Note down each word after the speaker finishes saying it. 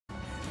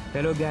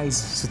Hello guys,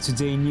 so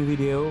today in new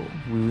video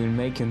we will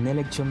make an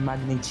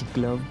electromagnetic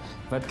glove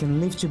that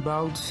can lift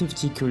about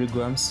 50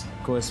 kilograms,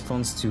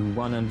 corresponds to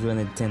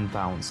 110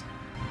 pounds.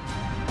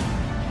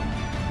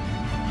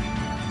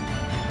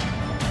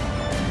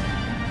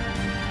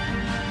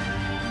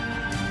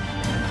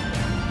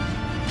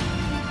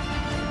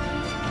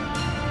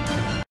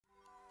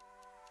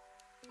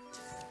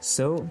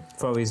 So,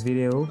 for this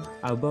video,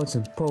 I bought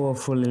a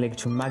powerful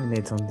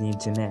electromagnet on the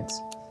internet.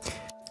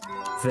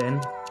 Then,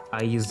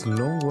 I used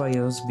long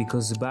wires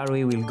because the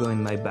battery will go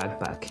in my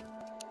backpack.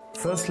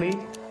 Firstly,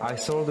 I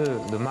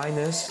soldered the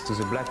minus to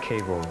the black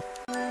cable.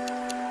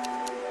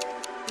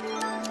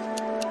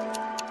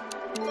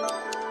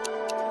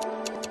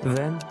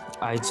 Then,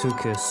 I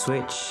took a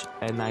switch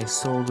and I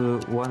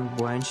soldered one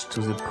branch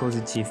to the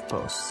positive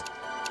post.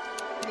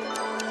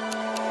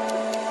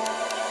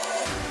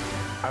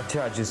 After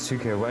I just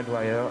took a red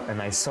wire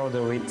and I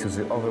soldered it to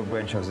the other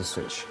branch of the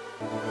switch.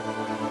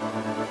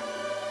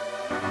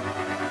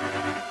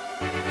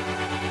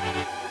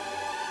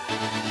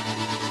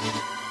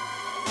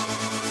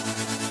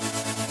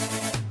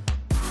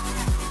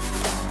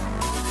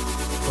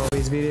 For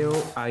this video,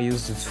 I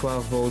used a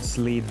 12 volts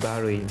lead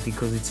battery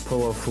because it's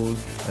powerful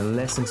and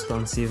less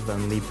expensive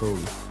than LiPo.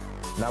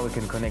 Now we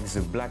can connect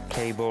the black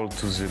cable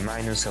to the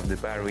minus of the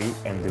battery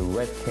and the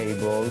red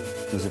cable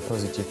to the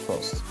positive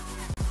post.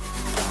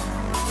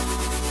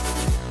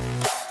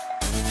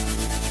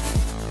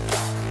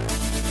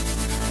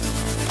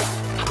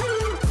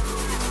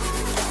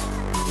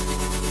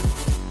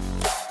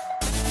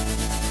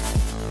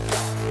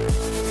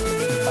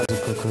 As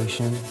a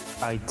precaution,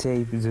 I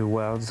taped the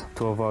welds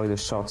to avoid a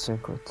short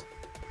circuit.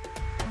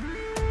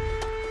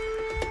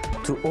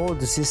 To hold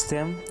the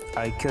system,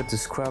 I cut a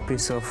square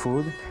piece of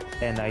wood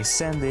and I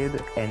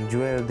sanded and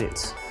drilled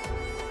it.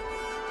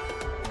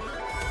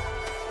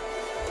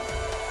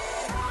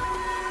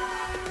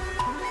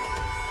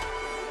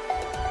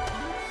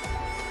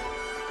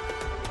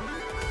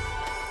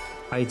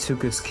 I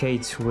took a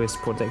skate with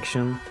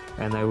protection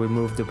and I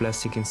removed the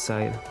plastic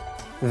inside.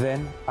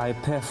 Then I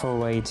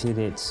perforated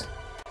it.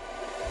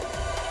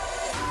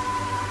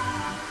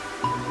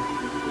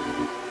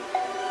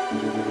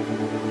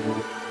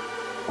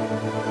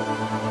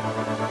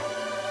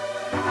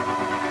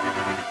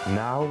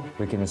 Now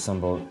we can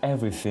assemble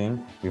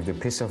everything with the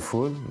piece of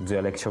wood, the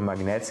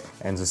electromagnet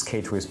and the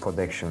skate with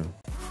protection.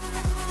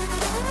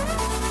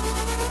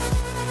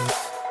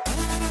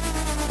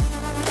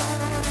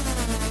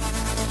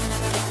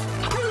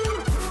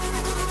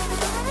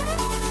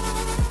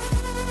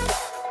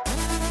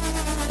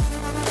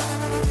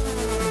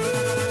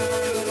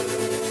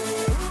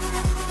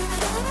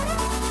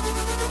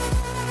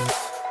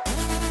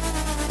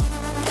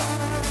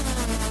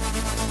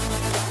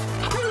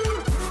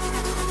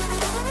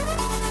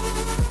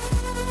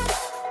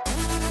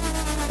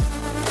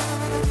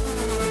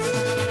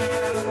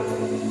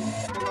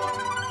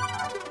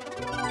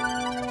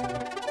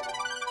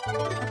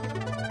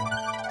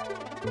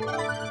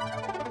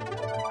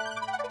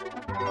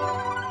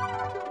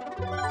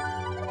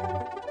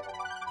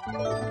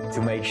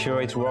 To make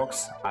sure it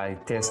works, I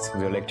test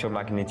the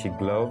electromagnetic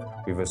glove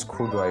with a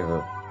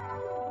screwdriver.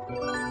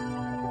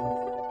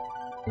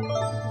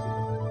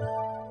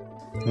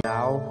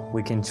 Now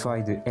we can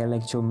try the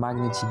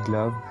electromagnetic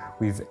glove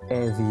with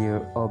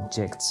heavier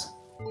objects.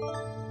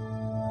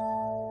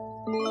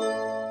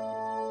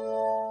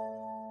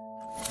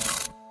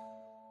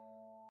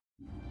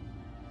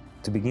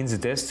 To begin the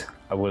test,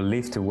 I will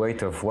lift a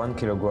weight of 1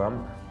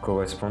 kilogram,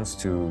 corresponds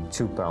to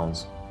 2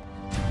 pounds.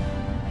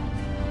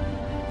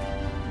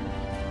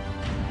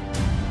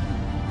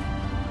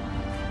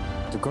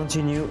 To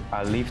continue,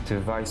 I lift a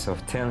vise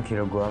of 10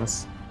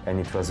 kilograms and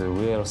it was a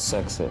real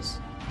success.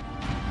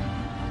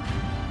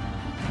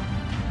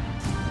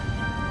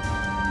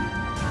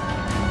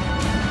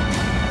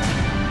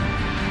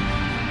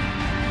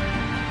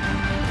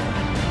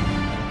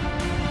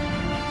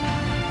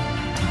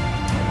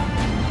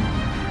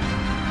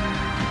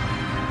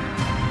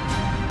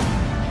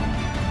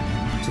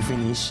 To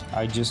finish,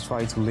 I just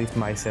tried to lift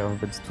myself,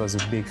 but it was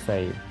a big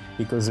fail,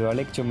 because the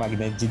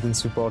electromagnet didn't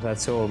support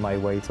at all my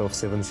weight of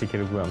 70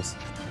 kilograms.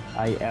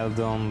 I held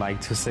on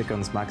like 2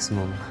 seconds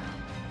maximum.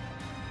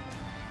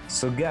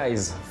 So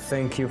guys,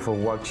 thank you for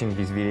watching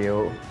this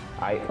video.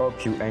 I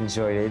hope you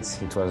enjoyed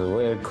it. It was a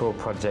real cool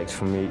project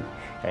for me.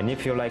 And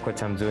if you like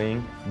what I'm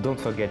doing, don't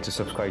forget to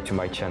subscribe to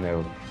my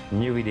channel.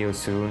 New video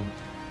soon.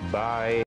 Bye!